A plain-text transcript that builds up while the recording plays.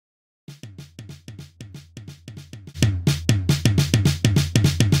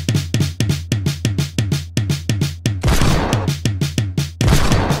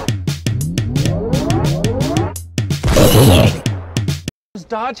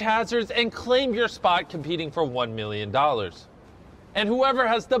dodge hazards, and claim your spot competing for $1 million. And whoever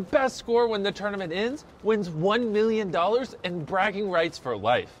has the best score when the tournament ends wins $1 million and bragging rights for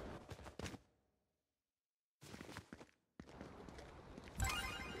life.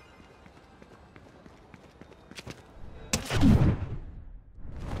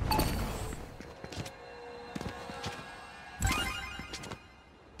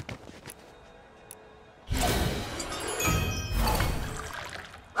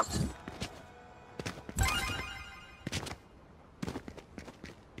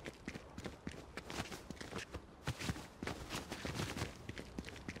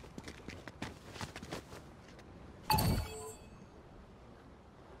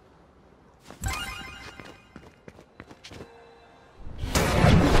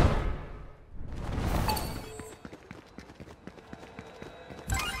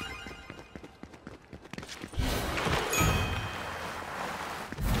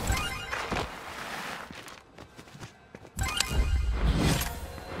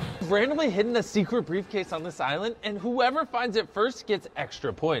 Randomly hidden a secret briefcase on this island, and whoever finds it first gets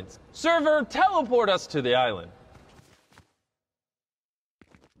extra points. Server, teleport us to the island.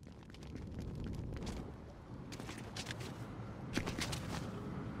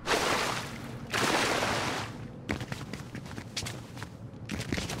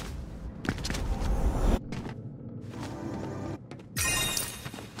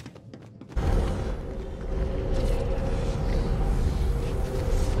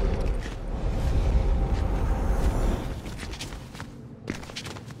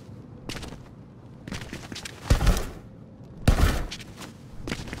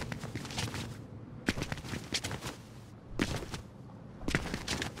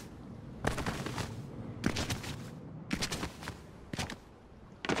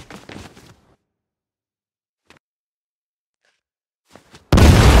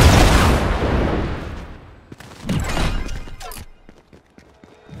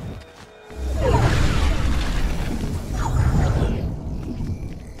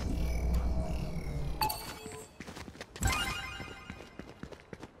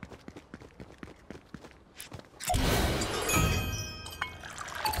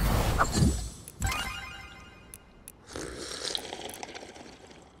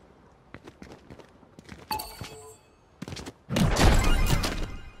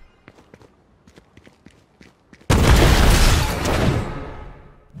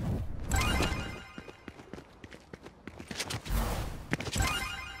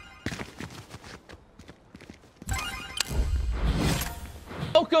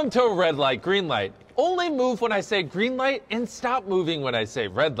 Welcome to red light, green light. Only move when I say green light and stop moving when I say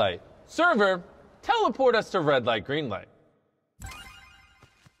red light. Server, teleport us to red light, green light.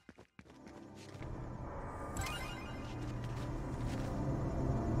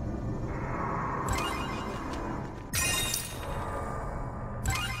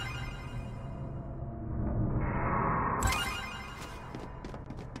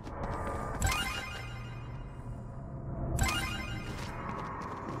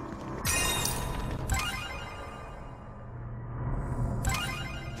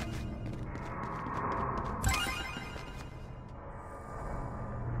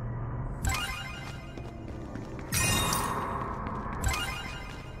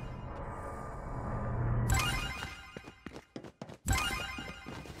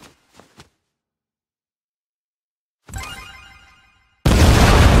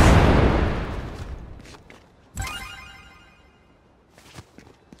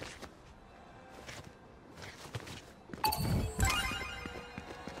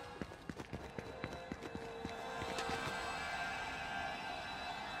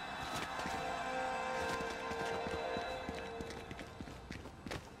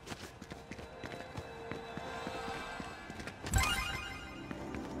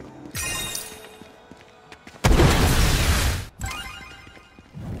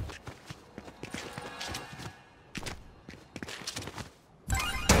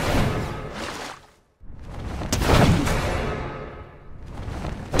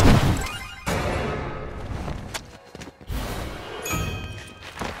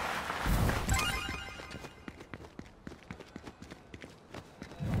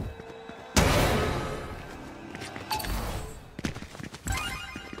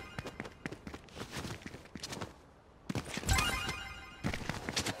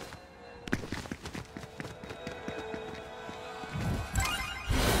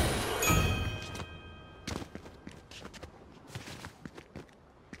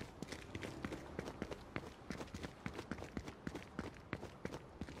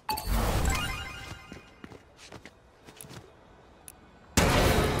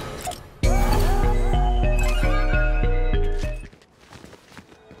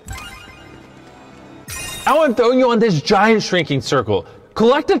 Now I'm throwing you on this giant shrinking circle.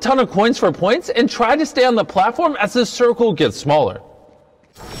 Collect a ton of coins for points and try to stay on the platform as the circle gets smaller.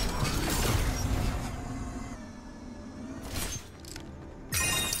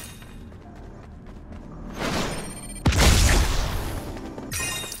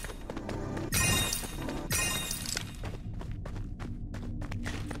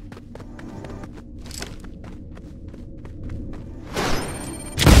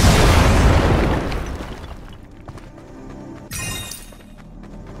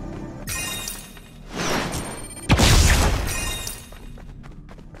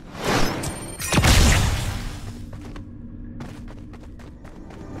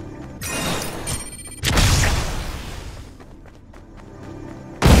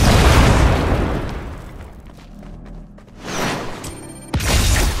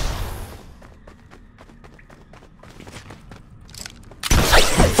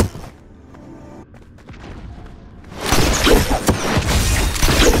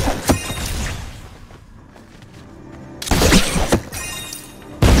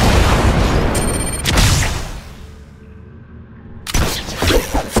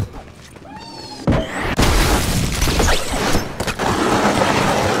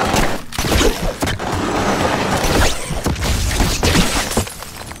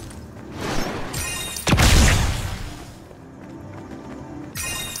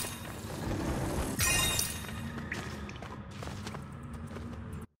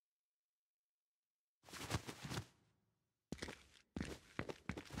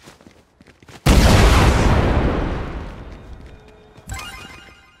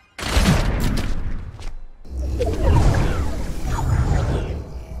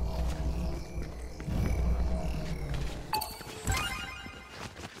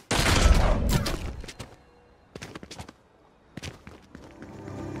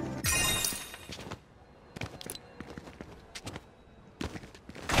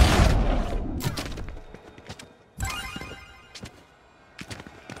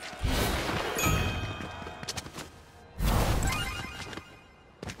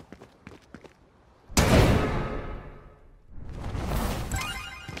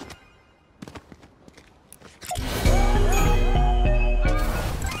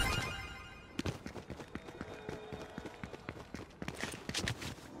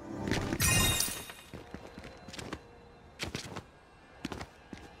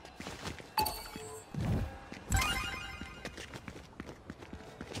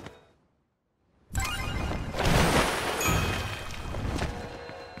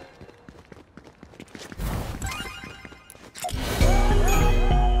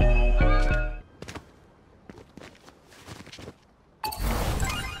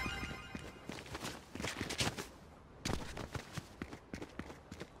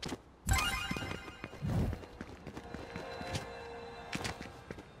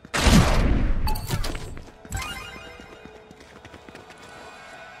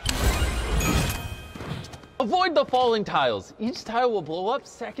 Avoid the falling tiles. Each tile will blow up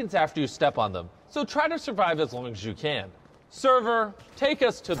seconds after you step on them, so try to survive as long as you can. Server, take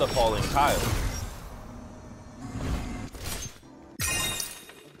us to the falling tiles.